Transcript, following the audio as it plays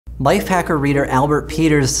Lifehacker reader Albert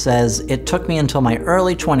Peters says, "It took me until my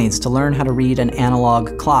early 20s to learn how to read an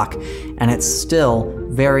analog clock, and it's still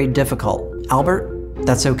very difficult." Albert,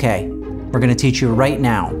 that's okay. We're gonna teach you right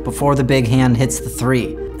now, before the big hand hits the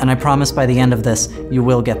 3. And I promise by the end of this, you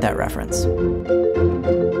will get that reference.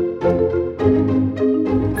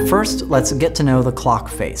 First, let's get to know the clock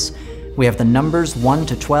face. We have the numbers 1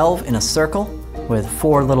 to 12 in a circle, with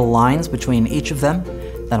 4 little lines between each of them,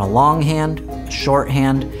 then a long hand, a short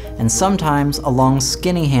hand, and sometimes a long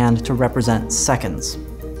skinny hand to represent seconds.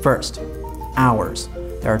 First, hours.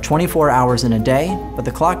 There are 24 hours in a day, but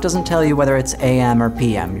the clock doesn't tell you whether it's AM or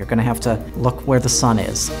PM. You're gonna have to look where the sun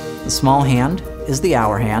is. The small hand is the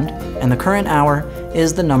hour hand, and the current hour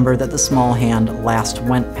is the number that the small hand last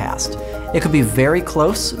went past. It could be very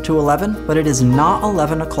close to 11, but it is not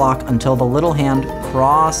 11 o'clock until the little hand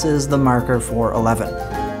crosses the marker for 11.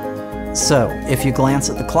 So, if you glance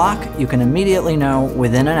at the clock, you can immediately know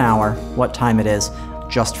within an hour what time it is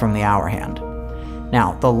just from the hour hand.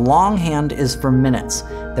 Now, the long hand is for minutes.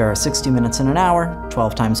 There are 60 minutes in an hour,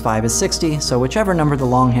 12 times 5 is 60, so whichever number the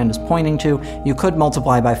long hand is pointing to, you could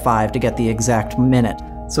multiply by 5 to get the exact minute.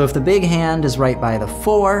 So if the big hand is right by the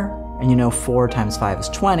 4, and you know 4 times 5 is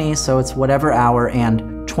 20, so it's whatever hour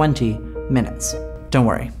and 20 minutes. Don't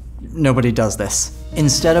worry, nobody does this.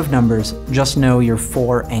 Instead of numbers, just know your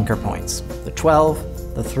 4 anchor points. The 12,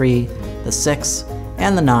 the 3, the 6,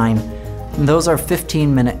 and the 9. And those are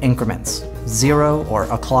 15-minute increments. 0 or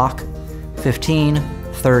o'clock, 15,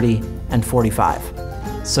 30, and 45.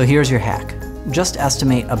 So here's your hack. Just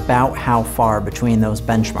estimate about how far between those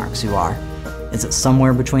benchmarks you are. Is it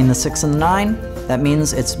somewhere between the 6 and the 9? That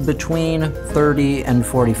means it's between 30 and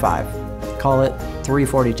 45. Call it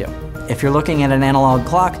 342. If you're looking at an analog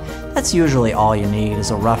clock, that's usually all you need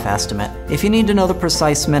is a rough estimate. If you need to know the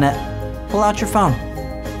precise minute, pull out your phone.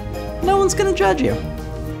 No one's gonna judge you.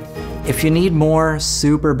 If you need more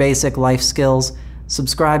super basic life skills,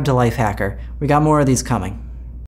 subscribe to Lifehacker. We got more of these coming.